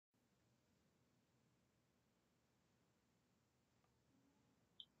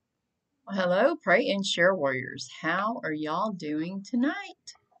Hello, pray and share warriors. How are y'all doing tonight?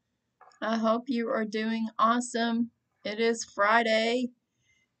 I hope you are doing awesome. It is Friday,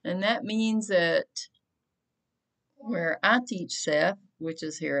 and that means that where I teach Seth, which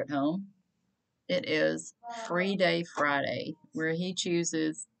is here at home, it is Free Day Friday, where he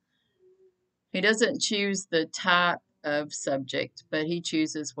doesn't choose the type of subject, but he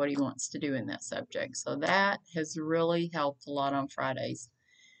chooses what he wants to do in that subject. So that has really helped a lot on Fridays.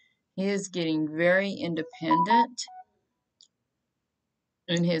 He is getting very independent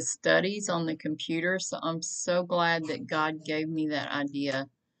in his studies on the computer. So I'm so glad that God gave me that idea.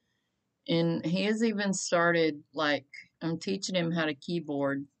 And he has even started, like, I'm teaching him how to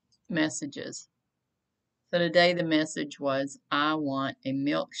keyboard messages. So today the message was, I want a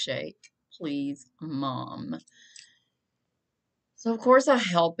milkshake, please, Mom. So, of course, I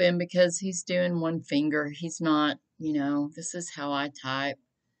help him because he's doing one finger. He's not, this is how I type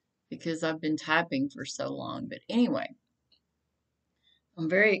because I've been typing for so long. But anyway, I'm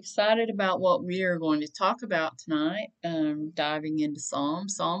very excited about what we are going to talk about tonight. Diving into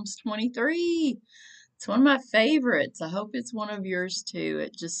Psalms 23. It's one of my favorites. I hope it's one of yours too.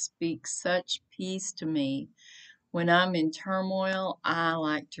 It just speaks such peace to me. When I'm in turmoil, I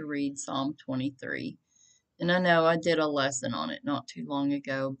like to read Psalm 23. And I know I did a lesson on it not too long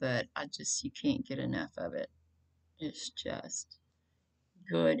ago, but you can't get enough of it. It's just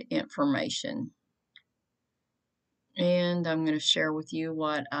good information. And I'm going to share with you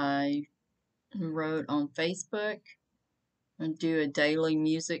what I wrote on Facebook. I do a daily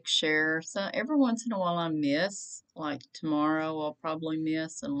music share. So every once in a while I miss. Like tomorrow I'll probably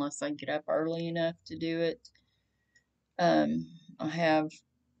miss unless I get up early enough to do it. I have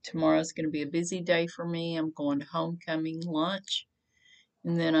tomorrow's going to be a busy day for me. I'm going to homecoming lunch,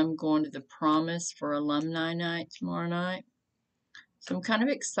 and then I'm going to the Promise for alumni night tomorrow night. So I'm kind of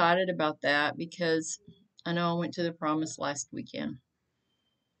excited about that because I know I went to the Promise last weekend.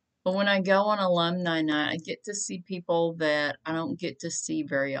 But when I go on alumni night, I get to see people that I don't get to see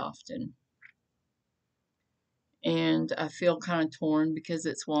very often. And I feel kind of torn because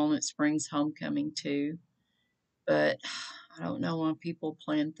it's Walnut Springs homecoming too. But I don't know why people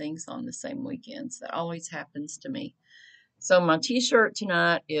plan things on the same weekends. That always happens to me. So my t-shirt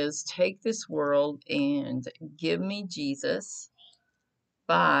tonight is Take This World and Give Me Jesus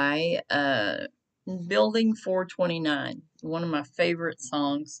by Building 429. One of my favorite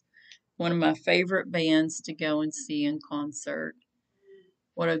songs. One of my favorite bands to go and see in concert.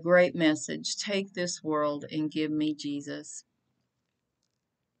 What a great message. Take this world and give me Jesus.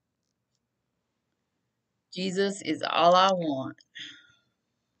 Jesus is all I want.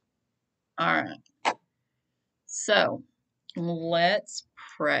 All right. So let's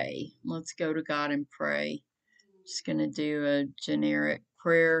pray. Let's go to God and pray. Just going to do a generic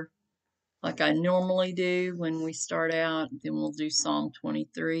prayer like I normally do when we start out. Then we'll do Psalm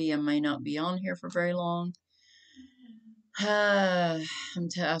 23. I may not be on here for very long. I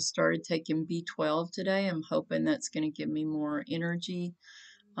started taking B12 today. I'm hoping that's going to give me more energy.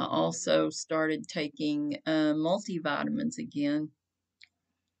 I also started taking multivitamins again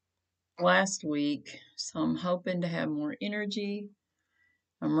last week, so I'm hoping to have more energy.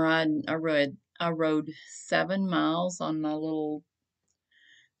 I rode 7 miles on my little.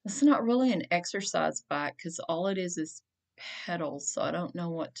 It's not really an exercise bike because all it is pedals, so I don't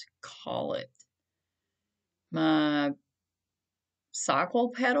know what to call it. My cycle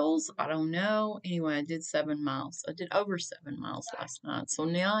pedals? I don't know. Anyway, I did 7 miles. I did over 7 miles last night. So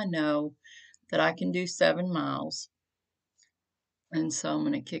now I know that I can do 7 miles. And so I'm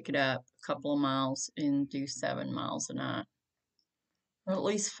going to kick it up a couple of miles and do 7 miles a night. Or at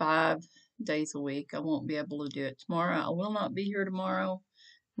least 5 days a week. I won't be able to do it tomorrow. I will not be here tomorrow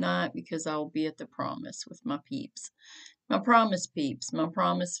night because I will be at the Promise with my peeps. My Promise peeps, my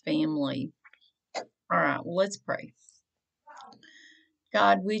Promise family. All right, well, let's pray.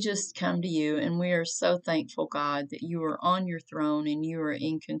 God, we just come to you and we are so thankful, God, that you are on your throne and you are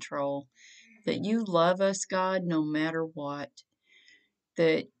in control, that you love us, God, no matter what,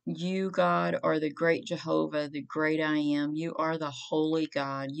 that you, God, are the great Jehovah, the great I am. You are the holy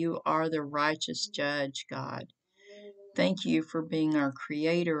God. You are the righteous judge, God. Thank you for being our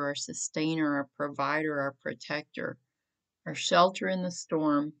creator, our sustainer, our provider, our protector, our shelter in the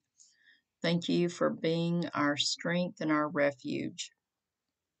storm. Thank you for being our strength and our refuge.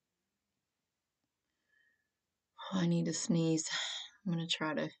 Oh, I need to sneeze. I'm going to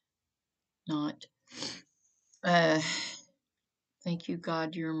try to not. Uh, Thank you,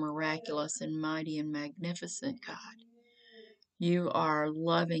 God. You're miraculous and mighty and magnificent, God. You are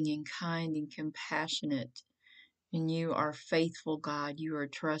loving and kind and compassionate And you are faithful, God. You are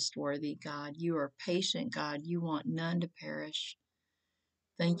trustworthy, God. You are patient, God. You want none to perish.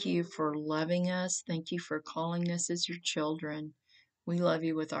 Thank you for loving us. Thank you for calling us as your children. We love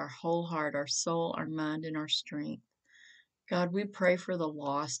you with our whole heart, our soul, our mind, and our strength. God, we pray for the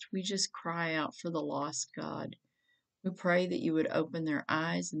lost. We just cry out for the lost, God. We pray that you would open their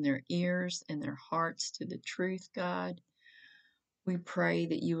eyes and their ears and their hearts to the truth, God. We pray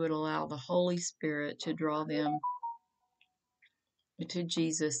that you would allow the Holy Spirit to draw them to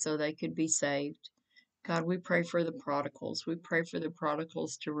Jesus so they could be saved. God, we pray for the prodigals. We pray for the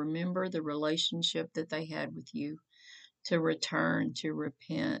prodigals to remember the relationship that they had with you, to return, to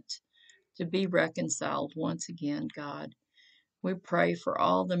repent, to be reconciled once again, God. We pray for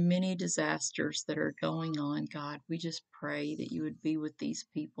all the many disasters that are going on, God. We just pray that you would be with these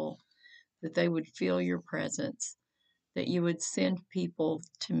people, that they would feel your presence, that you would send people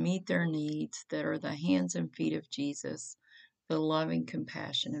to meet their needs that are the hands and feet of Jesus, the loving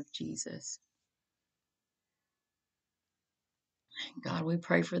compassion of Jesus. God, we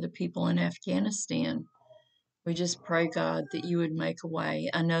pray for the people in Afghanistan. We just pray, God, that you would make a way.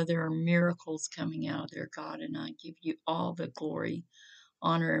 I know there are miracles coming out of there, God, and I give you all the glory,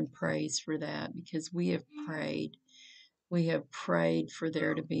 honor, and praise for that because we have prayed. We have prayed for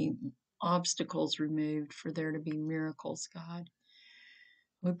there to be obstacles removed, for there to be miracles, God.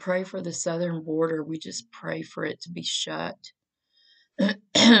 We pray for the southern border. We just pray for it to be shut,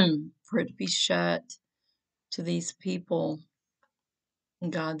 for it to be shut to these people,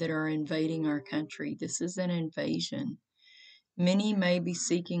 God, that are invading our country. This is an invasion. Many may be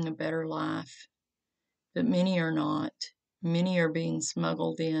seeking a better life, but many are not. Many are being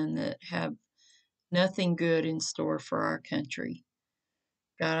smuggled in that have nothing good in store for our country.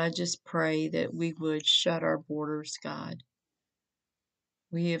 God, I just pray that we would shut our borders, God.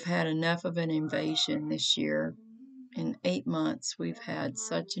 We have had enough of an invasion this year. In 8 months, we've had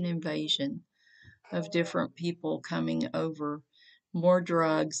such an invasion of different people coming over, more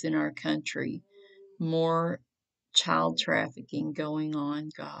drugs in our country, more child trafficking going on,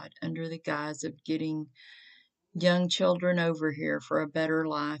 God, under the guise of getting young children over here for a better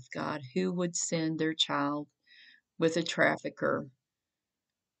life, God. Who would send their child with a trafficker?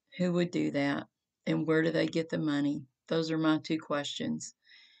 Who would do that? And where do they get the money? Those are my two questions.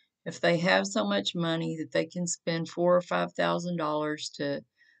 If they have so much money that they can spend $4,000 or $5,000 to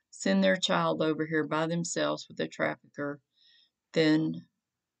send their child over here by themselves with a trafficker, then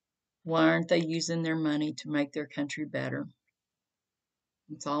why aren't they using their money to make their country better?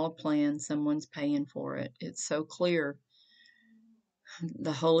 It's all a plan. Someone's paying for it. It's so clear.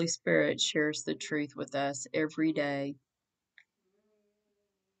 The Holy Spirit shares the truth with us every day.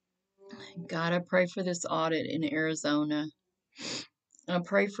 God, I pray for this audit in Arizona. I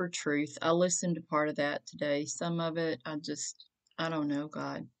pray for truth. I listened to part of that today. Some of it, I don't know,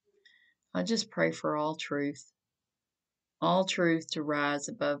 God. I just pray for all truth to rise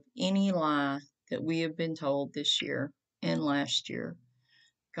above any lie that we have been told this year and last year.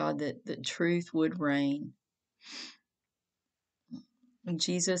 God, that the truth would reign.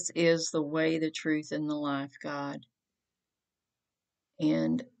 Jesus is the way, the truth, and the life, God.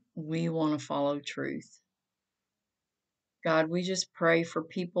 And we want to follow truth. God, we just pray for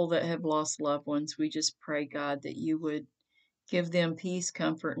people that have lost loved ones. We just pray, God, that you would give them peace,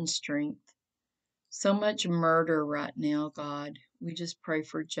 comfort, and strength. So much murder right now, God. We just pray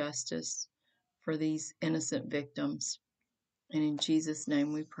for justice for these innocent victims. And in Jesus'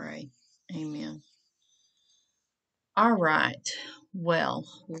 name we pray. Amen. All right. Well,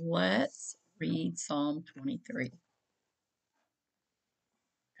 let's read Psalm 23. Like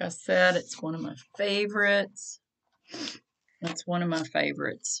I said, it's one of my favorites. That's one of my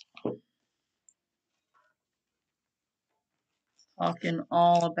favorites. Talking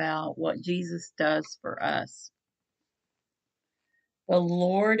all about what Jesus does for us. The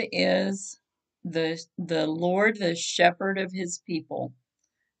Lord is the Lord, the shepherd of his people.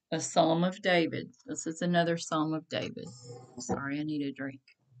 A Psalm of David. This is another Psalm of David. Sorry, I need a drink.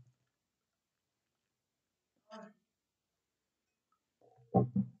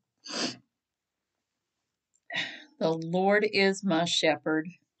 The Lord is my shepherd,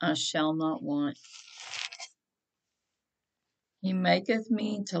 I shall not want. He maketh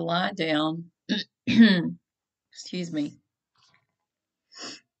me to lie down, excuse me,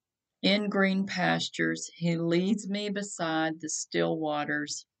 in green pastures. He leads me beside the still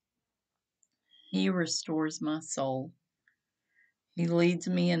waters. He restores my soul. He leads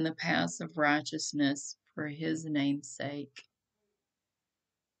me in the paths of righteousness for his name's sake.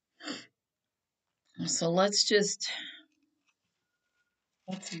 So let's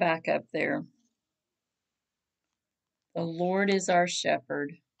back up there. The Lord is our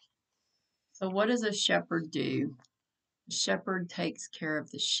shepherd. So what does a shepherd do? The shepherd takes care of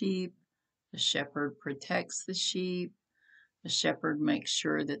the sheep. The shepherd protects the sheep. The shepherd makes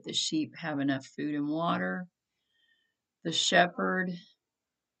sure that the sheep have enough food and water. The shepherd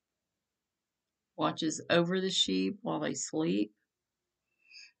watches over the sheep while they sleep.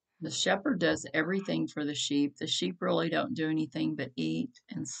 The shepherd does everything for the sheep. The sheep really don't do anything but eat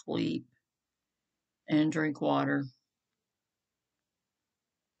and sleep and drink water.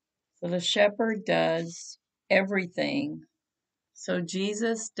 So the shepherd does everything. So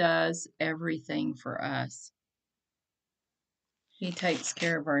Jesus does everything for us. He takes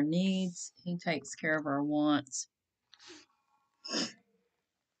care of our needs. He takes care of our wants.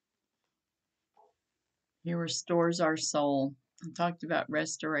 He restores our soul. I talked about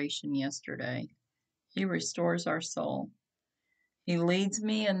restoration yesterday. He restores our soul. He leads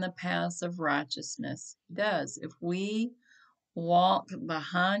me in the paths of righteousness. He does. If we walk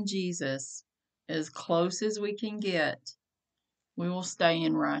behind Jesus as close as we can get, we will stay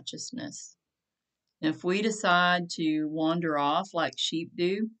in righteousness. If we decide to wander off like sheep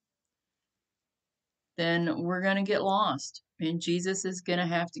do, then we're going to get lost, and Jesus is going to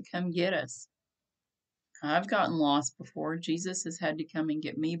have to come get us. I've gotten lost before. Jesus has had to come and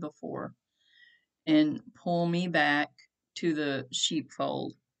get me before and pull me back to the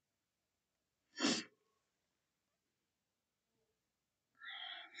sheepfold.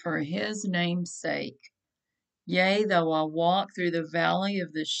 For his name's sake. Yea, though I walk through the valley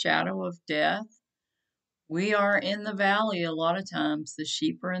of the shadow of death. We are in the valley a lot of times. The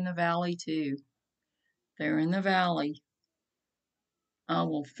sheep are in the valley too. They're in the valley. I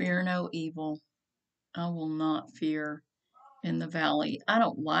will fear no evil. I will not fear in the valley. I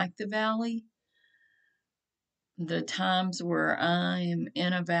don't like the valley. The times where I am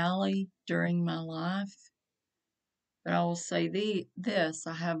in a valley during my life. But I will say this,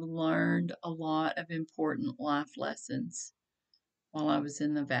 I have learned a lot of important life lessons while I was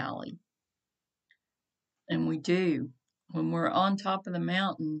in the valley. And we do. When we're on top of the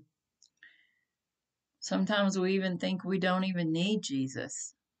mountain, sometimes we even think we don't even need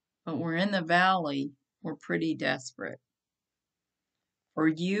Jesus. But we're in the valley, we're pretty desperate. For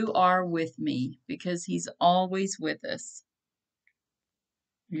you are with me, because he's always with us.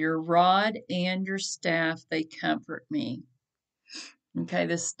 Your rod and your staff, they comfort me. Okay,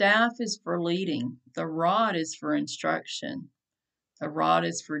 the staff is for leading. The rod is for instruction. The rod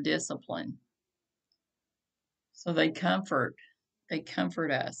is for discipline. So they comfort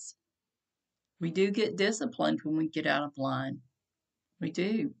us. We do get disciplined when we get out of line. We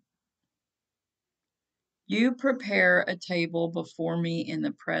do. You prepare a table before me in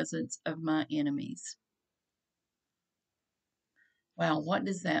the presence of my enemies. Wow, what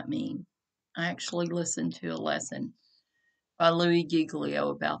does that mean? I actually listened to a lesson by Louis Giglio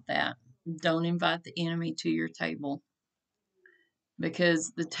about that. Don't invite the enemy to your table,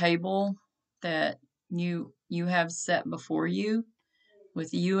 because the table that you have set before you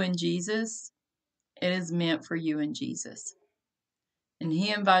with you and Jesus, it is meant for you and Jesus. And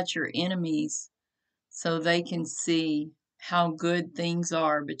he invites your enemies so they can see how good things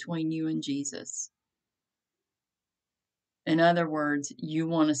are between you and Jesus. In other words, you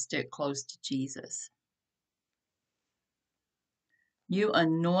want to stick close to Jesus. You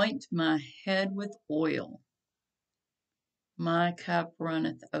anoint my head with oil. My cup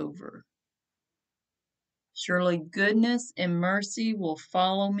runneth over. Surely goodness and mercy will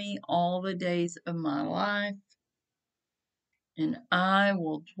follow me all the days of my life, and I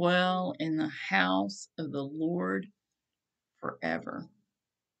will dwell in the house of the Lord forever.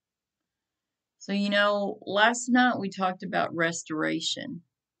 So, last night we talked about restoration,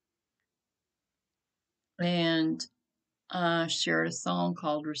 and I shared a song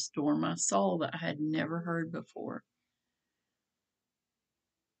called Restore My Soul that I had never heard before.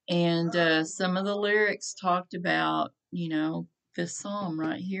 And some of the lyrics talked about, this psalm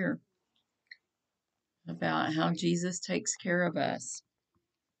right here, about how Jesus takes care of us.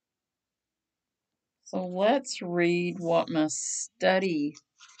 So let's read what my study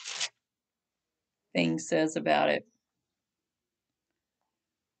thing says about it.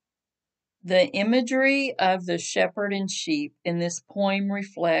 The imagery of the shepherd and sheep in this poem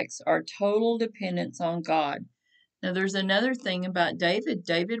reflects our total dependence on God. Now, there's another thing about David.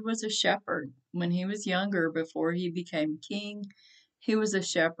 David was a shepherd. When he was younger, before he became king, he was a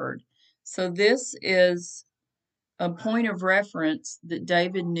shepherd. So this is a point of reference that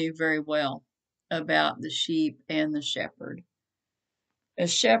David knew very well about the sheep and the shepherd. A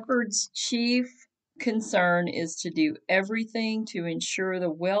shepherd's chief concern is to do everything to ensure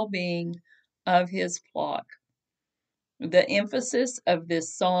the well-being of his flock. The emphasis of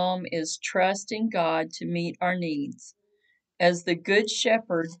this psalm is trusting God to meet our needs. As the Good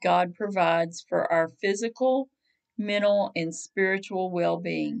Shepherd, God provides for our physical, mental, and spiritual well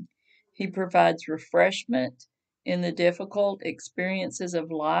being. He provides refreshment in the difficult experiences of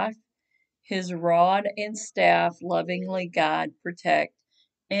life. His rod and staff lovingly guide, protect,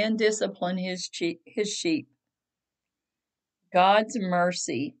 and discipline his sheep. God's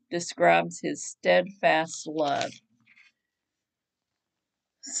mercy describes his steadfast love.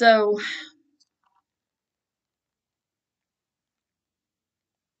 So,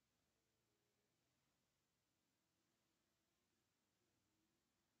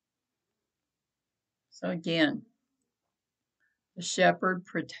 again, the shepherd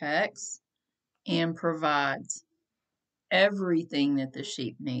protects and provides everything that the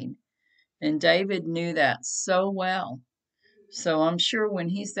sheep need. And David knew that so well. So I'm sure when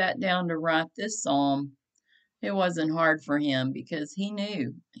he sat down to write this psalm, it wasn't hard for him because he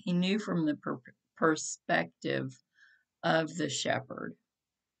knew. He knew from the perspective of the shepherd.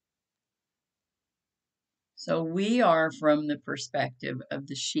 So we are from the perspective of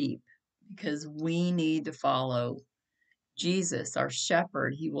the sheep because we need to follow Jesus, our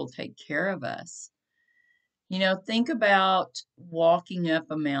shepherd. He will take care of us. Think about walking up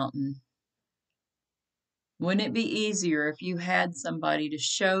a mountain. Wouldn't it be easier if you had somebody to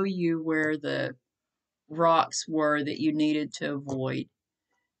show you where the rocks were that you needed to avoid,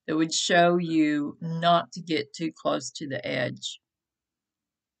 that would show you not to get too close to the edge?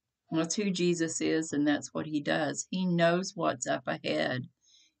 That's who Jesus is, and that's what he does. He knows what's up ahead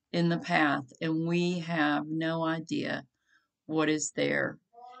in the path, and we have no idea what is there.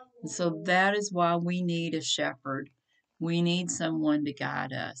 And so that is why we need a shepherd. We need someone to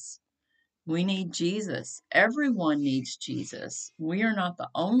guide us. We need Jesus. Everyone needs Jesus. We are not the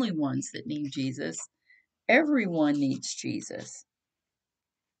only ones that need Jesus. Everyone needs Jesus.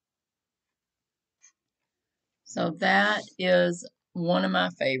 So that is one of my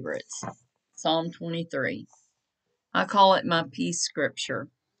favorites, Psalm 23. I call it my peace scripture.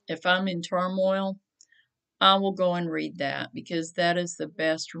 If I'm in turmoil, I will go and read that because that is the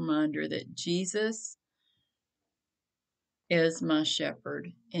best reminder that Jesus is my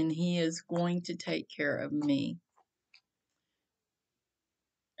shepherd and he is going to take care of me.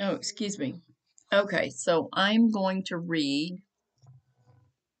 Oh, excuse me. Okay, so I'm going to read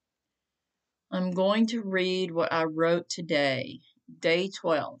what I wrote today, day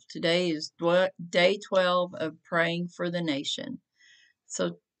 12. Today is day 12 of praying for the nation.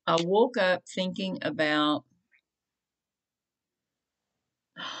 So I woke up thinking about,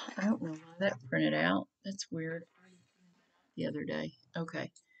 I don't know why that printed out. That's weird. The other day.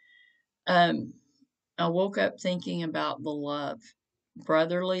 Okay. I woke up thinking about the love,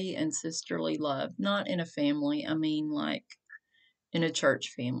 brotherly and sisterly love, not in a family. I mean, like in a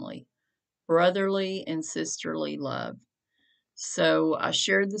church family, brotherly and sisterly love. So I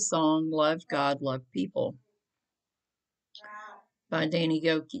shared the song Love God, Love People by Danny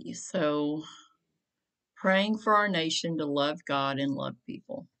Goki. So praying for our nation to love God and love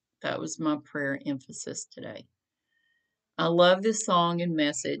people. That was my prayer emphasis today. I love this song and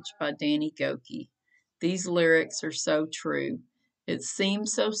message by Danny Goki. These lyrics are so true. It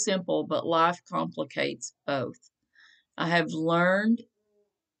seems so simple, but life complicates both. I have learned,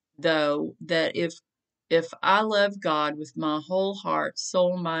 though, that if I love God with my whole heart,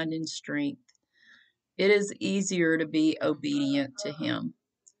 soul, mind, and strength, it is easier to be obedient to Him.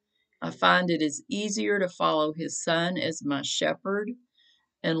 I find it is easier to follow His Son as my shepherd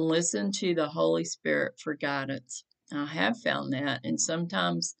and listen to the Holy Spirit for guidance. I have found that, and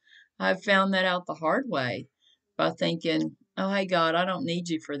sometimes I've found that out the hard way by thinking, "Oh, hey God, I don't need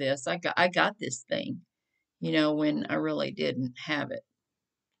you for this. I got this thing," when I really didn't have it.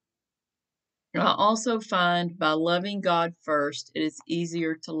 I also find by loving God first, it is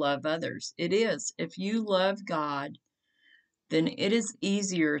easier to love others. It is. If you love God, then it is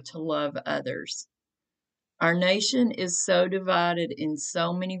easier to love others. Our nation is so divided in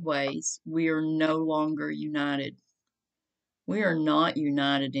so many ways, we are no longer united. We are not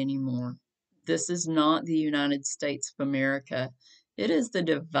united anymore. This is not the United States of America. It is the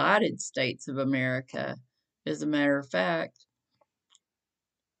divided states of America, as a matter of fact.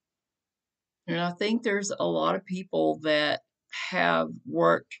 And I think there's a lot of people that have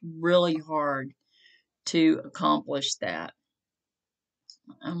worked really hard to accomplish that.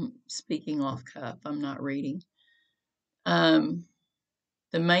 I'm speaking off cuff, I'm not reading.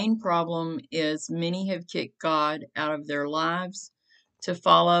 The main problem is many have kicked God out of their lives to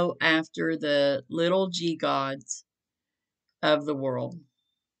follow after the little g gods of the world.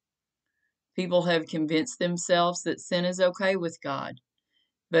 People have convinced themselves that sin is okay with God,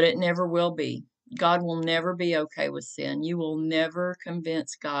 but it never will be. God will never be okay with sin. You will never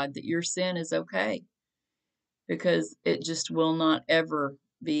convince God that your sin is okay because it just will not ever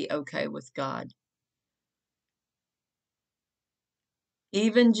be okay with God.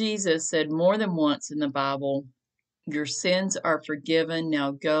 Even Jesus said more than once in the Bible, your sins are forgiven.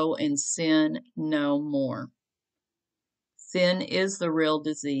 Now go and sin no more. Sin is the real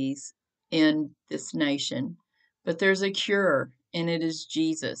disease in this nation, but there's a cure, and it is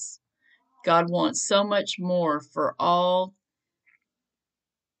Jesus. God wants so much more for all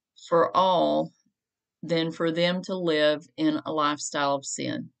than for them to live in a lifestyle of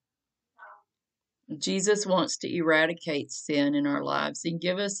sin. Jesus wants to eradicate sin in our lives and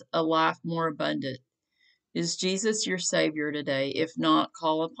give us a life more abundant. Is Jesus your Savior today? If not,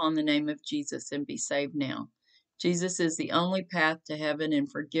 call upon the name of Jesus and be saved now. Jesus is the only path to heaven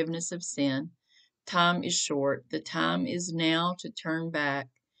and forgiveness of sin. Time is short. The time is now to turn back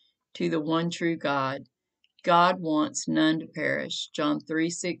to the one true God. God wants none to perish. John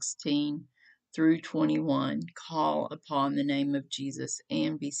 3:16 through 21. Call upon the name of Jesus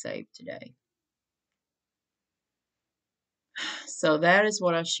and be saved today. So that is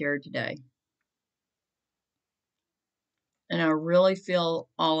what I shared today. And I really feel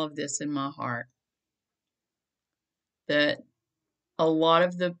all of this in my heart, that a lot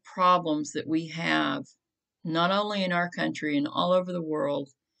of the problems that we have, not only in our country and all over the world,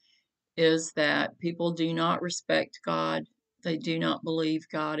 is that people do not respect God. They do not believe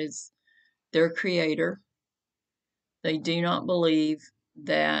God is their creator. They do not believe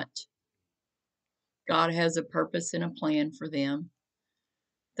that God has a purpose and a plan for them.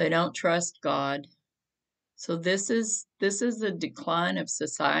 They don't trust God. So this is a decline of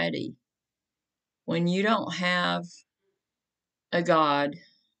society. When you don't have a God,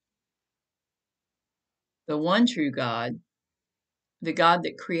 the one true God, the God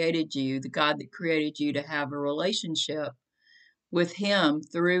that created you, the God that created you to have a relationship with Him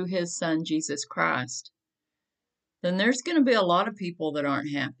through His Son, Jesus Christ, then there's going to be a lot of people that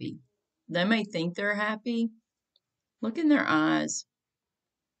aren't happy. They may think they're happy. Look in their eyes.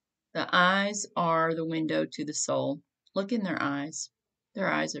 The eyes are the window to the soul. Look in their eyes.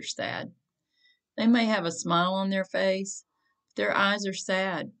 Their eyes are sad. They may have a smile on their face. Their eyes are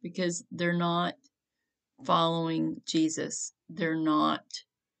sad because they're not following Jesus. They're not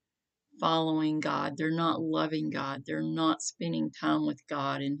following God. They're not loving God. They're not spending time with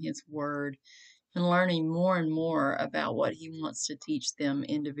God in His Word and learning more and more about what He wants to teach them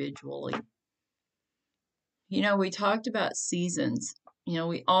individually. We talked about seasons.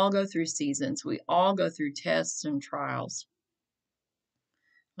 We all go through seasons. We all go through tests and trials.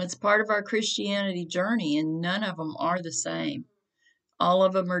 It's part of our Christianity journey, and none of them are the same. All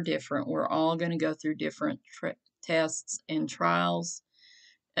of them are different. We're all going to go through different tests and trials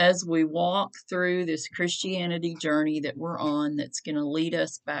as we walk through this Christianity journey that we're on, that's going to lead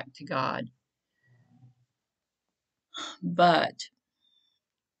us back to God. But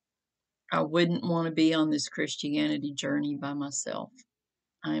I wouldn't want to be on this Christianity journey by myself.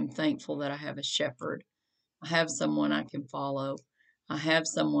 I am thankful that I have a shepherd. I have someone I can follow. I have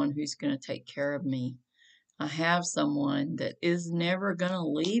someone who's going to take care of me. I have someone that is never going to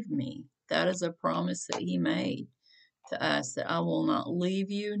leave me. That is a promise that He made to us, that I will not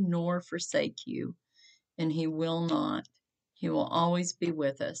leave you nor forsake you. And He will not. He will always be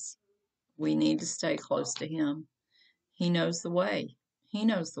with us. We need to stay close to Him. He knows the way. He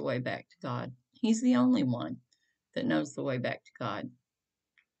knows the way back to God. He's the only one that knows the way back to God.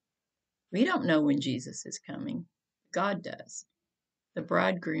 We don't know when Jesus is coming. God does. The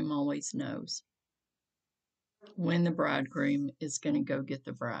bridegroom always knows when the bridegroom is going to go get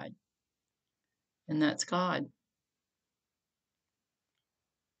the bride. And that's God.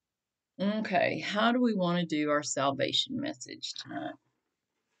 Okay, how do we want to do our salvation message tonight?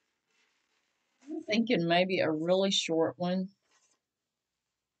 I'm thinking maybe a really short one.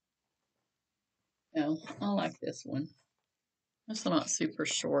 No, I like this one. It's not super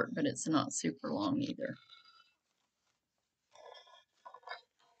short, but it's not super long either.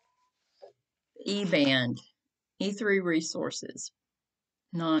 E-band, E3 resources,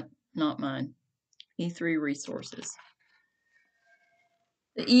 not mine. E3 resources.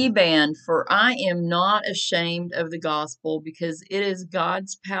 The E-band, for I am not ashamed of the gospel, because it is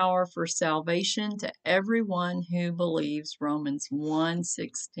God's power for salvation to everyone who believes. Romans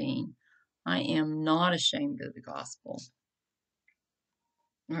 1:16. I am not ashamed of the gospel.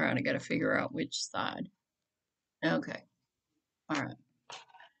 All right, I got to figure out which side. Okay. All right.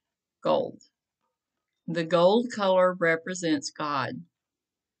 Gold. The gold color represents God.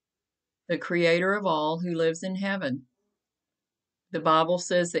 the creator of all, who lives in heaven. The Bible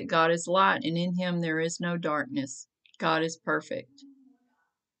says that God is light, and in him there is no darkness. God is perfect.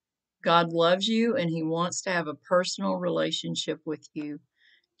 God loves you, and he wants to have a personal relationship with you.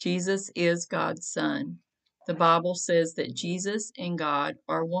 Jesus is God's Son. The Bible says that Jesus and God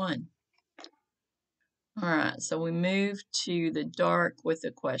are one. All right, so we move to the dark with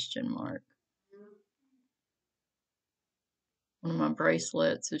a question mark. One of my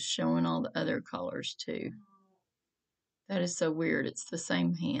bracelets is showing all the other colors too. That is so weird. It's the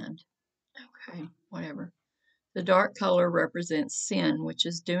same hand. Okay, whatever. The dark color represents sin, which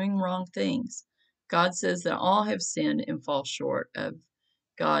is doing wrong things. God says that all have sinned and fall short of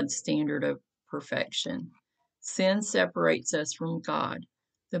God's standard of perfection. Sin separates us from God.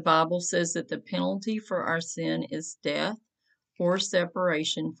 The Bible says that the penalty for our sin is death or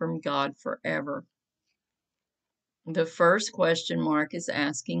separation from God forever. The first question mark is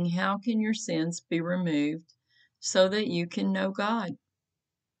asking, how can your sins be removed so that you can know God?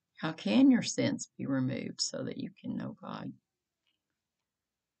 How can your sins be removed so that you can know God?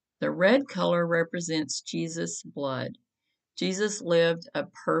 The red color represents Jesus' blood. Jesus lived a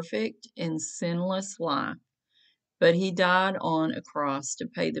perfect and sinless life, but he died on a cross to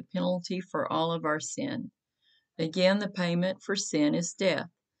pay the penalty for all of our sin. Again, the payment for sin is death.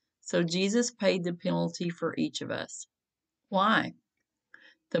 So Jesus paid the penalty for each of us. Why?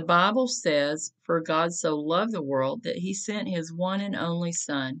 The Bible says, "For God so loved the world that he sent his one and only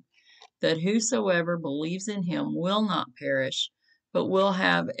Son, that whosoever believes in him will not perish, but will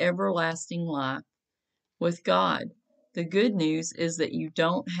have everlasting life with God." The good news is that you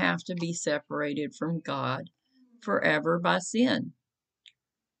don't have to be separated from God forever by sin.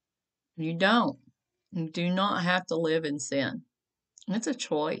 You don't. You do not have to live in sin. It's a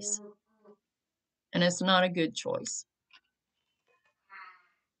choice, and it's not a good choice.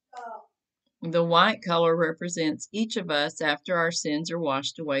 The white color represents each of us after our sins are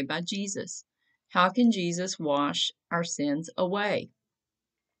washed away by Jesus. How can Jesus wash our sins away?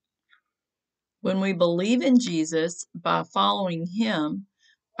 When we believe in Jesus by following him,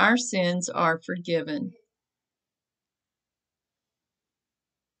 our sins are forgiven.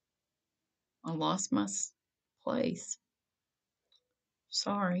 I lost my place.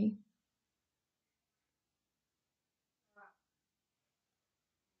 Sorry.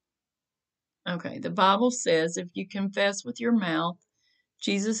 Okay, the Bible says if you confess with your mouth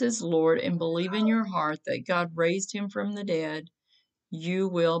Jesus is Lord and believe in your heart that God raised him from the dead, you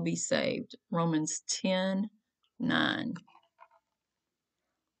will be saved. Romans 10:9.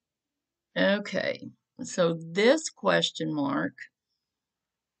 Okay, so this question mark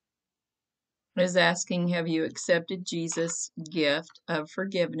is asking, have you accepted Jesus' gift of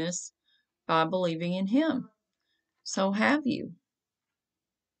forgiveness by believing in him? So have you?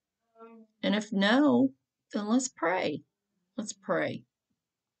 And if no, then let's pray. Let's pray.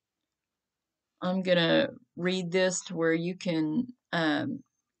 I'm going to read this to where you can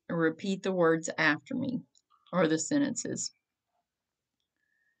repeat the words after me, or the sentences.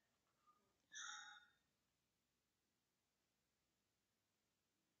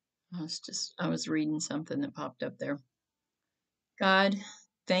 I was reading something that popped up there. God,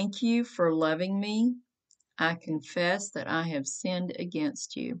 thank you for loving me. I confess that I have sinned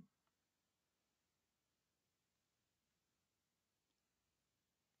against you.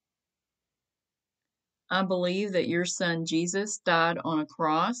 I believe that your son Jesus died on a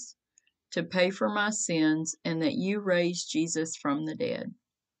cross to pay for my sins and that you raised Jesus from the dead.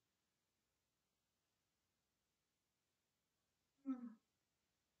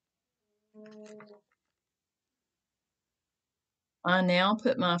 I now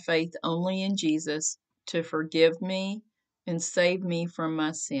put my faith only in Jesus to forgive me and save me from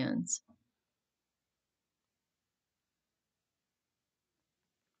my sins.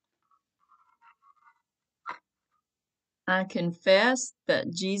 I confess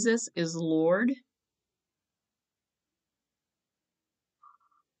that Jesus is Lord.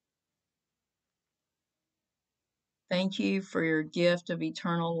 Thank you for your gift of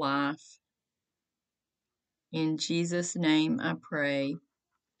eternal life. In Jesus' name I pray.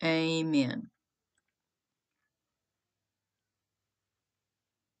 Amen.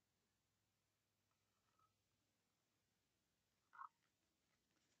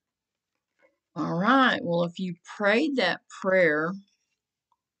 All right. Well, if you prayed that prayer,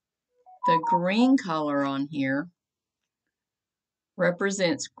 the green color on here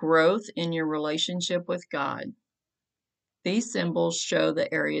represents growth in your relationship with God. These symbols show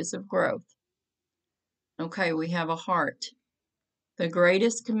the areas of growth. Okay, we have a heart. The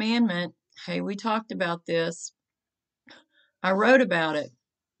greatest commandment, hey, we talked about this. I wrote about it.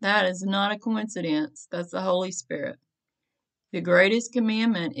 That is not a coincidence. That's the Holy Spirit. The greatest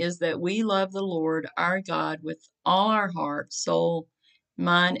commandment is that we love the Lord our God with all our heart, soul,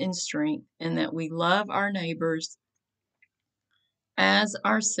 mind, and strength, and that we love our neighbors as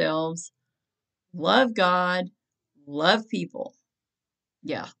ourselves, love God, love people.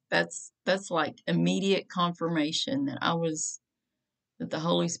 Yeah, that's like immediate confirmation that the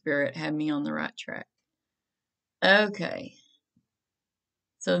Holy Spirit had me on the right track. Okay.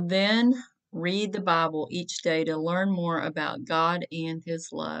 So then read the Bible each day to learn more about God and his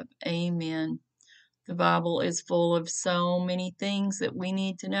love. Amen. The Bible is full of so many things that we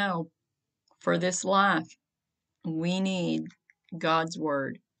need to know for this life. We need God's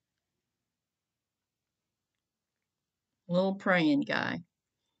word. Little praying guy.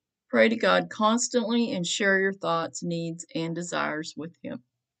 Pray to God constantly and share your thoughts, needs, and desires with him.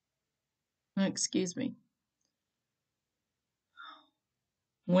 Excuse me.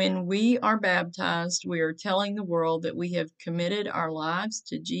 When we are baptized, we are telling the world that we have committed our lives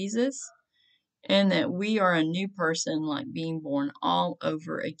to Jesus and that we are a new person, like being born all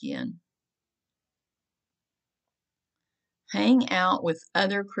over again. Hang out with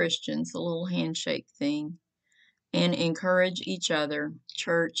other Christians, a little handshake thing, and encourage each other.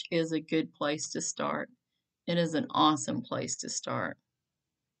 Church is a good place to start. It is an awesome place to start.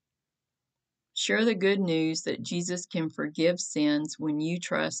 Share the good news that Jesus can forgive sins when you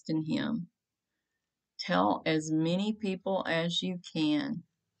trust in him. Tell as many people as you can.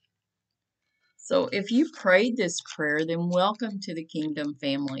 So if you prayed this prayer, then welcome to the kingdom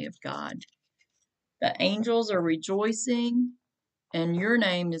family of God. The angels are rejoicing, and your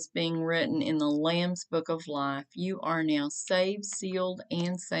name is being written in the Lamb's book of life. You are now saved, sealed,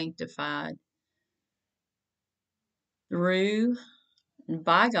 and sanctified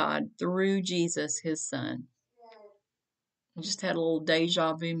by God through Jesus, his son. I just had a little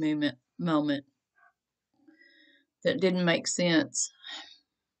deja vu moment that didn't make sense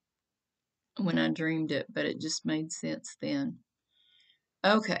when I dreamed it, but it just made sense then.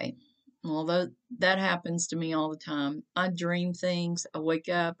 Okay. Well, that happens to me all the time. I dream things, I wake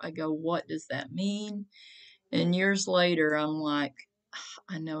up, I go, what does that mean? And years later, I'm like,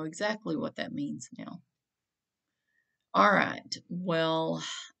 I know exactly what that means now. All right. Well,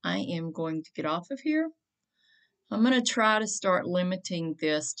 I am going to get off of here. I'm going to try to start limiting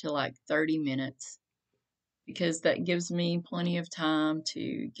this to like 30 minutes because that gives me plenty of time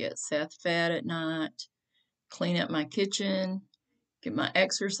to get Seth fed at night, clean up my kitchen, get my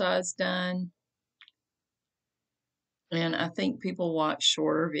exercise done. And I think people watch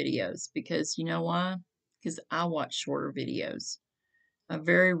shorter videos because you know why? Because I watch shorter videos. I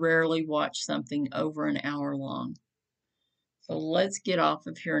very rarely watch something over an hour long. So let's get off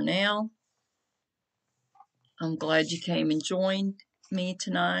of here now. I'm glad you came and joined me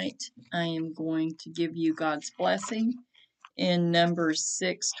tonight. I am going to give you God's blessing in Numbers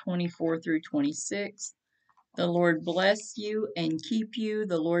 6:24 through 26. The Lord bless you and keep you.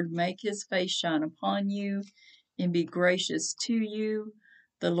 The Lord make his face shine upon you and be gracious to you.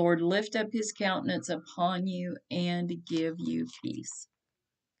 The Lord lift up his countenance upon you and give you peace.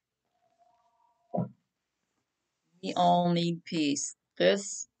 We all need peace.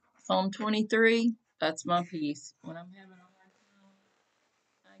 This Psalm 23, that's my peace. When I'm having a hard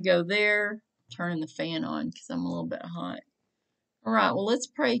time, I go there, turning the fan on because I'm a little bit hot. All right, well, let's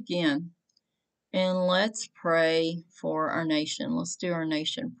pray again. And let's pray for our nation. Let's do our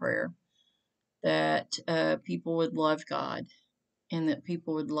nation prayer. That people would love God and that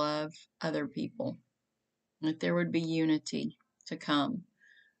people would love other people. And that there would be unity to come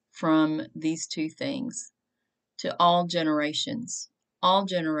from these two things to all generations. All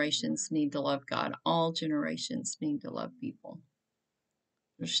generations need to love God. All generations need to love people.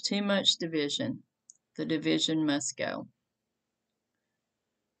 There's too much division. The division must go.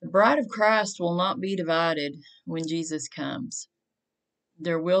 The bride of Christ will not be divided when Jesus comes.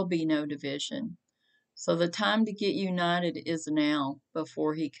 There will be no division. So the time to get united is now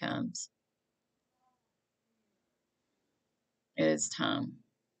before he comes. It is time.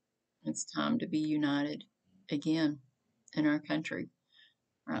 It's time to be united again in our country.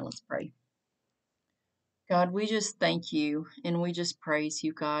 All right, let's pray. God, we just thank you and we just praise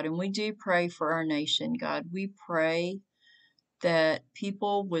you, God. And we do pray for our nation, God. We pray that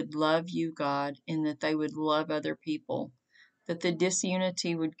people would love you, God, and that they would love other people, that the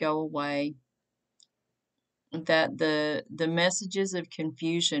disunity would go away, that the messages of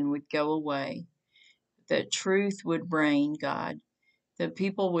confusion would go away, that truth would reign, God, that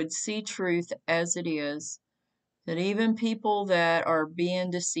people would see truth as it is, that even people that are being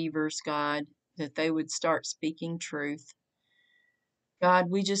deceivers, God, that they would start speaking truth,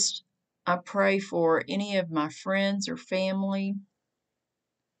 God, I pray for any of my friends or family.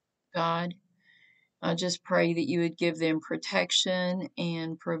 God, I just pray that you would give them protection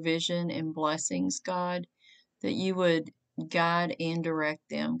and provision and blessings, God, that you would guide and direct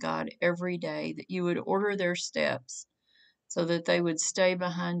them, God, every day, that you would order their steps so that they would stay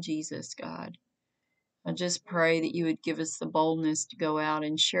behind Jesus, God. I just pray that you would give us the boldness to go out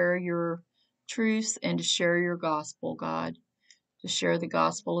and share your truths and to share your gospel, God, to share the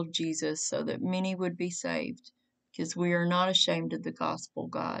gospel of Jesus so that many would be saved, because we are not ashamed of the gospel,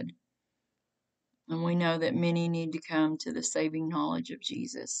 God. And we know that many need to come to the saving knowledge of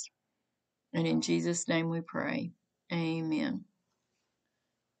Jesus. And in Jesus' name we pray. Amen.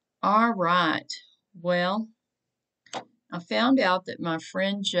 All right. Well, I found out that my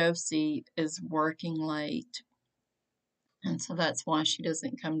friend Josie is working late. And so that's why she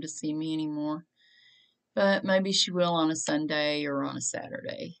doesn't come to see me anymore. But maybe she will on a Sunday or on a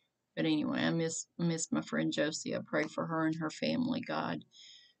Saturday. But anyway, I miss my friend Josie. I pray for her and her family, God,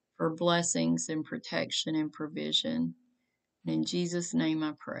 for blessings and protection and provision. And in Jesus' name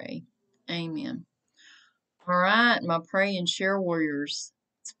I pray. Amen. All right, my pray and share warriors.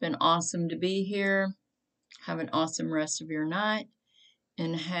 It's been awesome to be here. Have an awesome rest of your night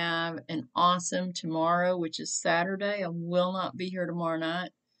and have an awesome tomorrow, which is Saturday. I will not be here tomorrow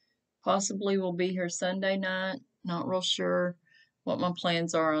night. Possibly will be here Sunday night. Not real sure what my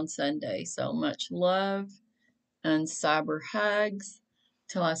plans are on Sunday. So much love and cyber hugs.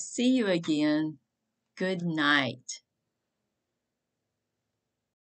 Till I see you again. Good night.